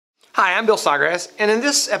Hi, I'm Bill Snodgrass, and in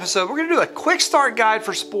this episode, we're going to do a quick start guide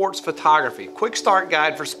for sports photography. Quick start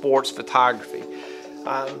guide for sports photography.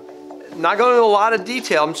 Not going into a lot of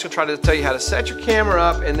detail. I'm just going to try to tell you how to set your camera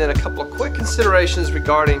up, and then a couple of quick considerations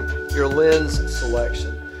regarding your lens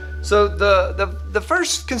selection. So the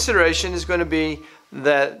first consideration is going to be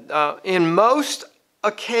that in most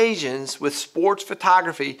occasions with sports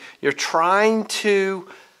photography, you're trying to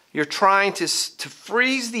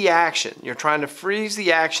freeze the action. You're trying to freeze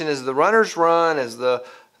the action as the runners run, as the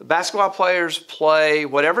basketball players play,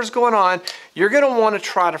 whatever's going on. You're going to want to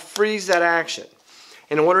try to freeze that action.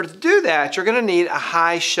 In order to do that, you're going to need a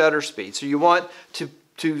high shutter speed. So you want to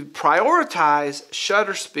prioritize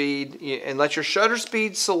shutter speed and let your shutter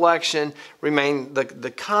speed selection remain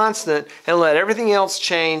the constant, and let everything else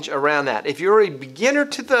change around that. If you're a beginner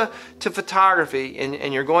to photography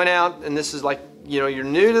and you're going out, and this is like, you're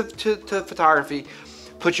new to photography,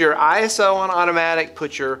 put your ISO on automatic,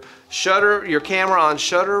 put your camera on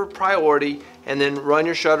shutter priority, and then run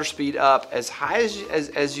your shutter speed up as high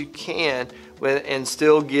as you can, and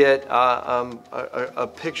still get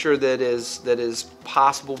a picture that is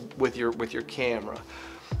possible with your camera.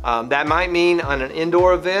 That might mean on an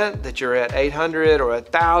indoor event that you're at 800 or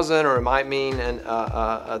 1000, or it might mean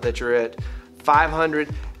that you're at 500.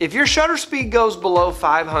 If your shutter speed goes below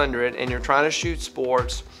 500 and you're trying to shoot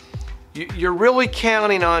sports, you're really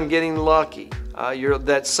counting on getting lucky.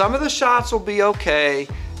 That some of the shots will be okay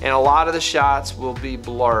and a lot of the shots will be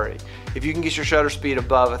blurry. If you can get your shutter speed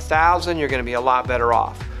above 1000, you're going to be a lot better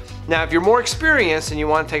off. Now, if you're more experienced and you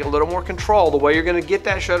want to take a little more control, the way you're going to get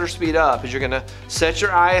that shutter speed up is you're going to set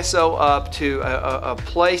your ISO up to a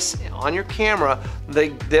place on your camera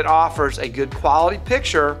that offers a good quality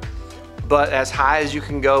picture, but as high as you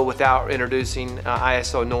can go without introducing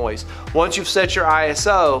ISO noise. Once you've set your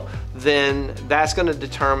ISO, then that's going to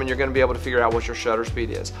determine, you're going to be able to figure out what your shutter speed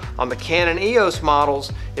is. On the Canon EOS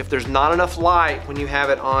models, if there's not enough light when you have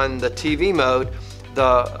it on the TV mode,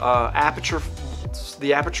 the aperture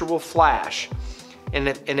will flash. And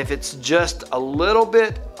if it's just a little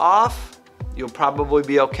bit off, you'll probably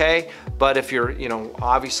be okay. But if you're,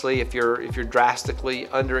 obviously if you're drastically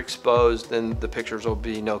underexposed, then the pictures will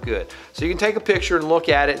be no good. So you can take a picture and look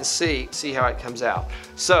at it and see how it comes out.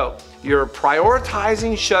 So you're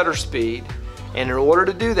prioritizing shutter speed, and in order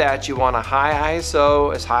to do that, you want a high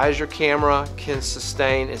ISO, as high as your camera can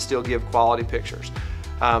sustain, and still give quality pictures.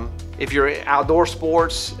 If you're in outdoor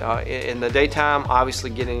sports, in the daytime, obviously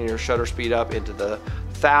getting your shutter speed up into the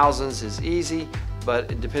thousands is easy.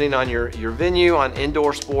 But depending on your venue, on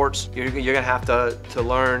indoor sports, you're gonna have to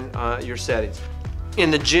learn your settings.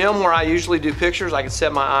 In the gym where I usually do pictures, I can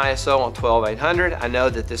set my ISO on 12800. I know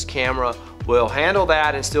that this camera will handle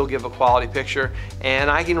that and still give a quality picture. And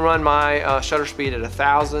I can run my shutter speed at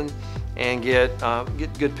 1000 and get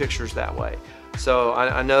good pictures that way. So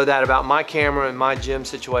I know that about my camera and my gym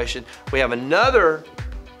situation. We have another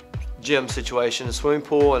gym situation, a swimming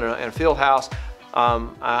pool and a field house.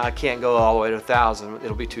 I can't go all the way to 1000,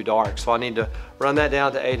 it'll be too dark. So I need to run that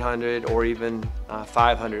down to 800 or even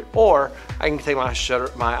 500, or I can take my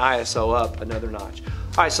ISO up another notch.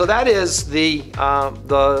 All right, so that is the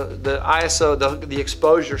ISO, the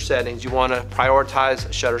exposure settings. You want to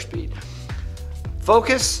prioritize shutter speed.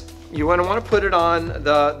 Focus, you want to put it on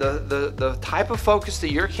the type of focus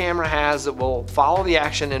that your camera has that will follow the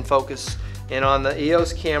action and focus. And on the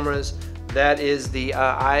EOS cameras, that is the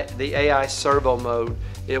AI servo mode.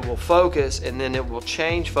 It will focus and then it will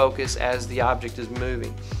change focus as the object is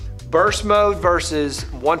moving. Burst mode versus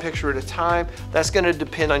one picture at a time, that's going to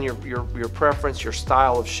depend on your preference, your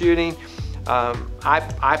style of shooting.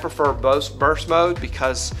 I prefer burst mode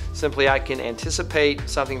because simply I can anticipate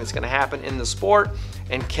something that's going to happen in the sport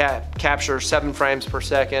and capture 7 frames per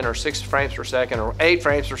second or 6 frames per second or 8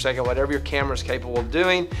 frames per second, whatever your camera is capable of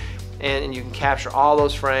doing, and you can capture all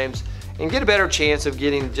those frames and get a better chance of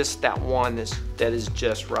getting just that one that is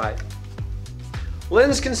just right.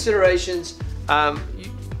 Lens considerations. An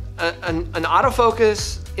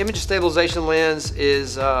autofocus image stabilization lens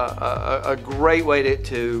is a great way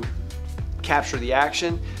to capture the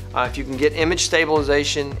action. If you can get image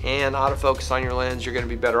stabilization and autofocus on your lens, you're going to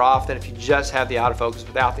be better off than if you just have the autofocus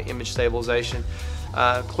without the image stabilization.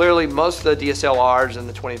 Clearly, most of the DSLRs in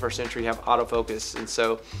the 21st century have autofocus, and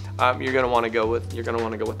so you're going to want to go with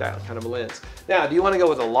that kind of a lens. Now, do you want to go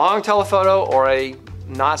with a long telephoto or a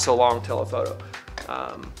not so long telephoto?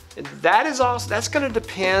 That's going to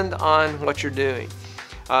depend on what you're doing.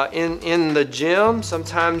 In the gym,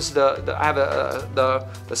 sometimes I have the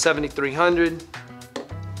 7300.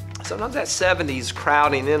 Sometimes that 70 is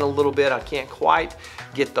crowding in a little bit. I can't quite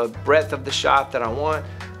get the breadth of the shot that I want.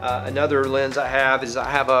 Another lens I have is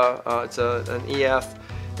an EF.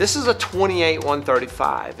 This is a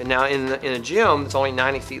 28-135, and now in a gym it's only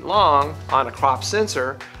 90 feet long on a crop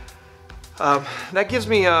sensor. That gives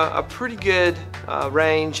me a pretty good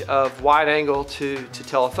range of wide angle to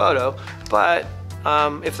telephoto, but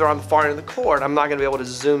if they're on the far end of the court, I'm not going to be able to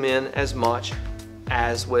zoom in as much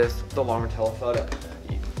as with the longer telephoto.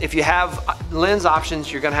 If you have lens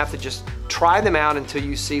options, you're going to have to just try them out until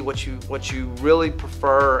you see what you really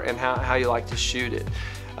prefer and how you like to shoot it.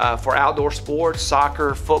 For outdoor sports,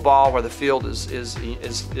 soccer, football, where the field is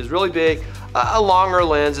really big, a longer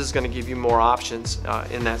lens is going to give you more options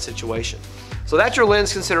in that situation. So that's your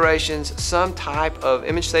lens considerations, some type of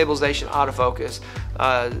image stabilization, autofocus.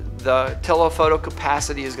 The telephoto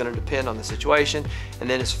capacity is going to depend on the situation. And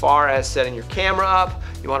then as far as setting your camera up,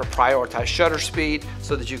 you want to prioritize shutter speed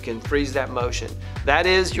so that you can freeze that motion. That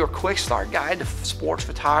is your quick start guide to sports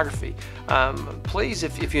photography. Please,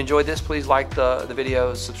 if you enjoyed this, please like the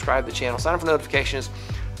videos, subscribe to the channel, sign up for notifications.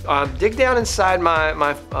 Dig down inside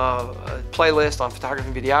my playlist on photography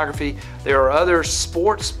and videography. There are other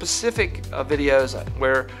sports-specific videos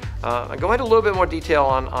where I go into a little bit more detail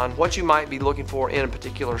on what you might be looking for in a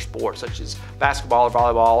particular sport, such as basketball or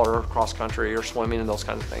volleyball or cross country or swimming and those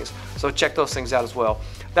kinds of things. So check those things out as well.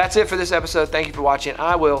 That's it for this episode. Thank you for watching.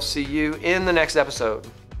 I will see you in the next episode.